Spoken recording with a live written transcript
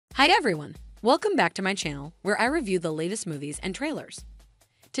Hi everyone, welcome back to my channel where I review the latest movies and trailers.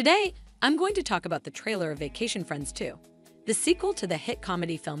 Today, I'm going to talk about the trailer of Vacation Friends 2, the sequel to the hit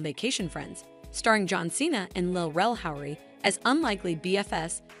comedy film Vacation Friends, starring John Cena and Lil Rel Howery as unlikely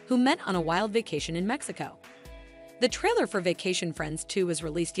BFFs who met on a wild vacation in Mexico. The trailer for Vacation Friends 2 was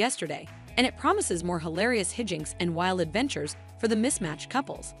released yesterday, and it promises more hilarious hijinks and wild adventures for the mismatched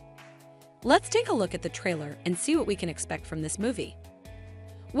couples. Let's take a look at the trailer and see what we can expect from this movie.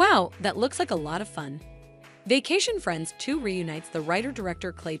 Wow, that looks like a lot of fun. Vacation Friends 2 reunites the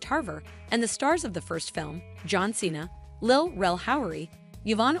writer-director Clay Tarver and the stars of the first film, John Cena, Lil Rel Howery,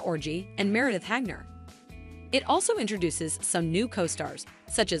 Yvonne Orji, and Meredith Hagner. It also introduces some new co-stars,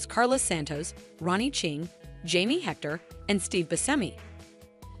 such as Carlos Santos, Ronnie Ching, Jamie Hector, and Steve Buscemi.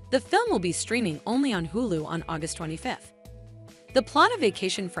 The film will be streaming only on Hulu on August 25th. The plot of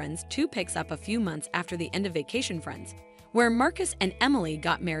Vacation Friends 2 picks up a few months after the end of Vacation Friends, where Marcus and Emily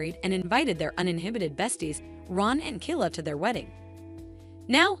got married and invited their uninhibited besties, Ron and Kayla, to their wedding.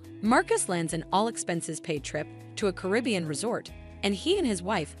 Now, Marcus lands an all-expenses-paid trip to a Caribbean resort, and he and his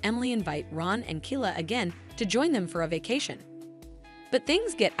wife, Emily, invite Ron and Kayla again to join them for a vacation. But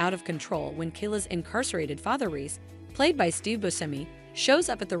things get out of control when Kayla's incarcerated father, Reese, played by Steve Buscemi, shows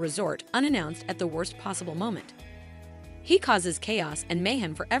up at the resort unannounced at the worst possible moment. He causes chaos and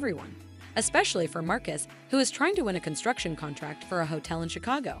mayhem for everyone, especially for Marcus, who is trying to win a construction contract for a hotel in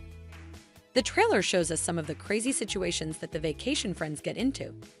Chicago. The trailer shows us some of the crazy situations that the Vacation Friends get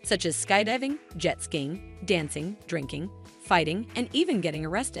into, such as skydiving, jet skiing, dancing, drinking, fighting, and even getting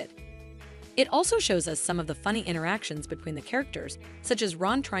arrested. It also shows us some of the funny interactions between the characters, such as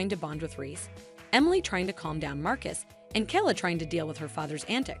Ron trying to bond with Reese, Emily trying to calm down Marcus, and Kayla trying to deal with her father's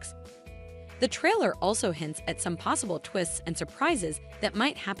antics. The trailer also hints at some possible twists and surprises that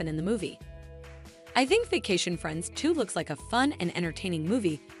might happen in the movie. I think Vacation Friends 2 looks like a fun and entertaining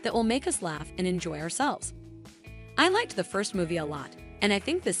movie that will make us laugh and enjoy ourselves. I liked the first movie a lot, and I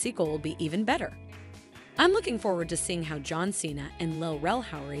think the sequel will be even better. I'm looking forward to seeing how John Cena and Lil Rel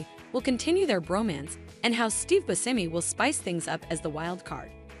Howery will continue their bromance and how Steve Buscemi will spice things up as the wild card.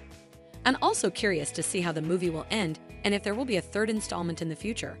 I'm also curious to see how the movie will end and if there will be a third installment in the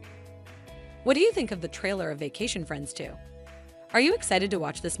future. What do you think of the trailer of Vacation Friends 2? Are you excited to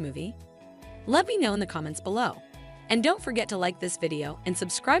watch this movie? Let me know in the comments below. And don't forget to like this video and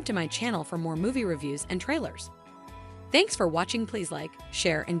subscribe to my channel for more movie reviews and trailers. Thanks for watching. Please like,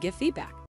 share, and give feedback.